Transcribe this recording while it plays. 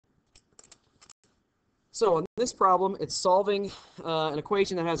So in this problem, it's solving an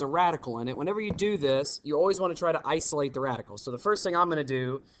equation that has a radical in it. Whenever you do this, you always want to try to isolate the radical. So the first thing I'm going to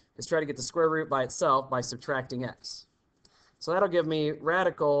do is try to get the square root by itself by subtracting x. So that'll give me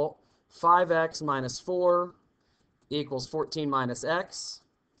radical 5x minus 4 equals 14 minus x.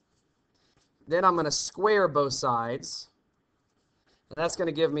 Then I'm going to square both sides. And that's going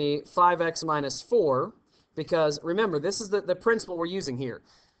to give me 5x minus 4, because remember, this is the principle we're using here.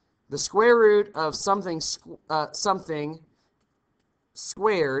 The square root of something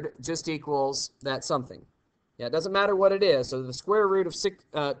squared just equals that something. Yeah, it doesn't matter what it is. So the square root of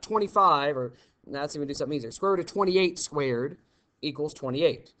 25, or let's even do something easier. Square root of 28 squared equals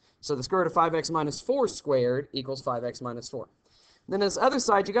 28. So the square root of 5x minus 4 squared equals 5x minus 4. And then this other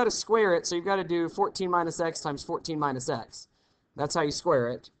side, you got to square it, so you've got to do 14 minus x times 14 minus x. That's how you square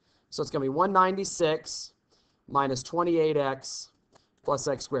it. So it's going to be 196 minus 28x plus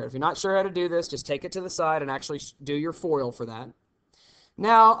x squared. If you're not sure how to do this, just take it to the side and actually do your FOIL for that.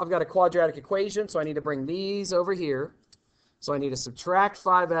 Now I've got a quadratic equation, so I need to bring these over here. So I need to subtract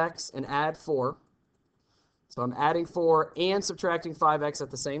 5x and add 4. So I'm adding 4 and subtracting 5x at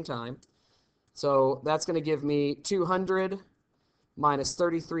the same time. So that's going to give me 200 minus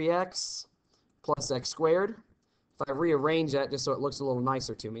 33x plus x squared. If I rearrange that just so it looks a little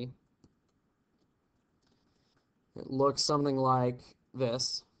nicer to me, it looks something like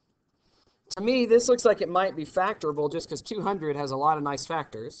this. To me, this looks like it might be factorable just because 200 has a lot of nice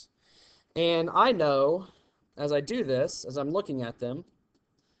factors. And I know, as I do this, as I'm looking at them,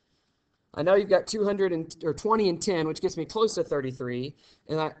 I know you've got 20 and 10, which gets me close to 33.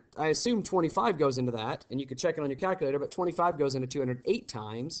 And I assume 25 goes into that. And you could check it on your calculator, but 25 goes into 208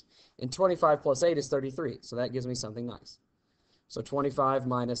 times. And 25 plus 8 is 33. So that gives me something nice. So 25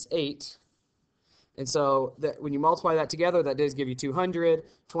 minus 8. And so when you multiply that together, that does give you 200.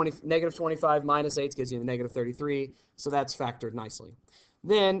 Negative 25 minus 8 gives you the negative 33. So that's factored nicely.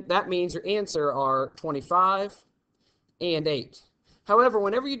 Then that means your answer are 25 and 8. However,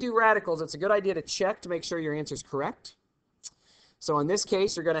 whenever you do radicals, it's a good idea to check to make sure your answer is correct. So in this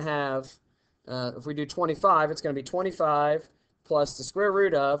case, you're going to have, if we do 25, it's going to be 25 plus the square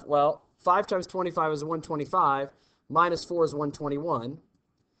root of, well, 5 times 25 is 125, minus 4 is 121,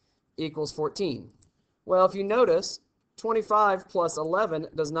 equals 14. Well, if you notice, 25 plus 11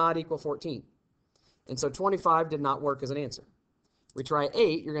 does not equal 14. And so 25 did not work as an answer. We try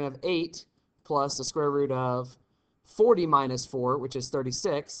 8, you're going to have 8 plus the square root of 40 minus 4, which is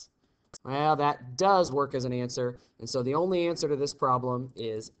 36. Well, that does work as an answer. And so the only answer to this problem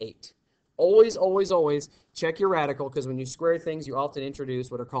is 8. Always, always, always check your radical, because when you square things, you often introduce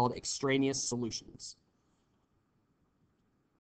what are called extraneous solutions.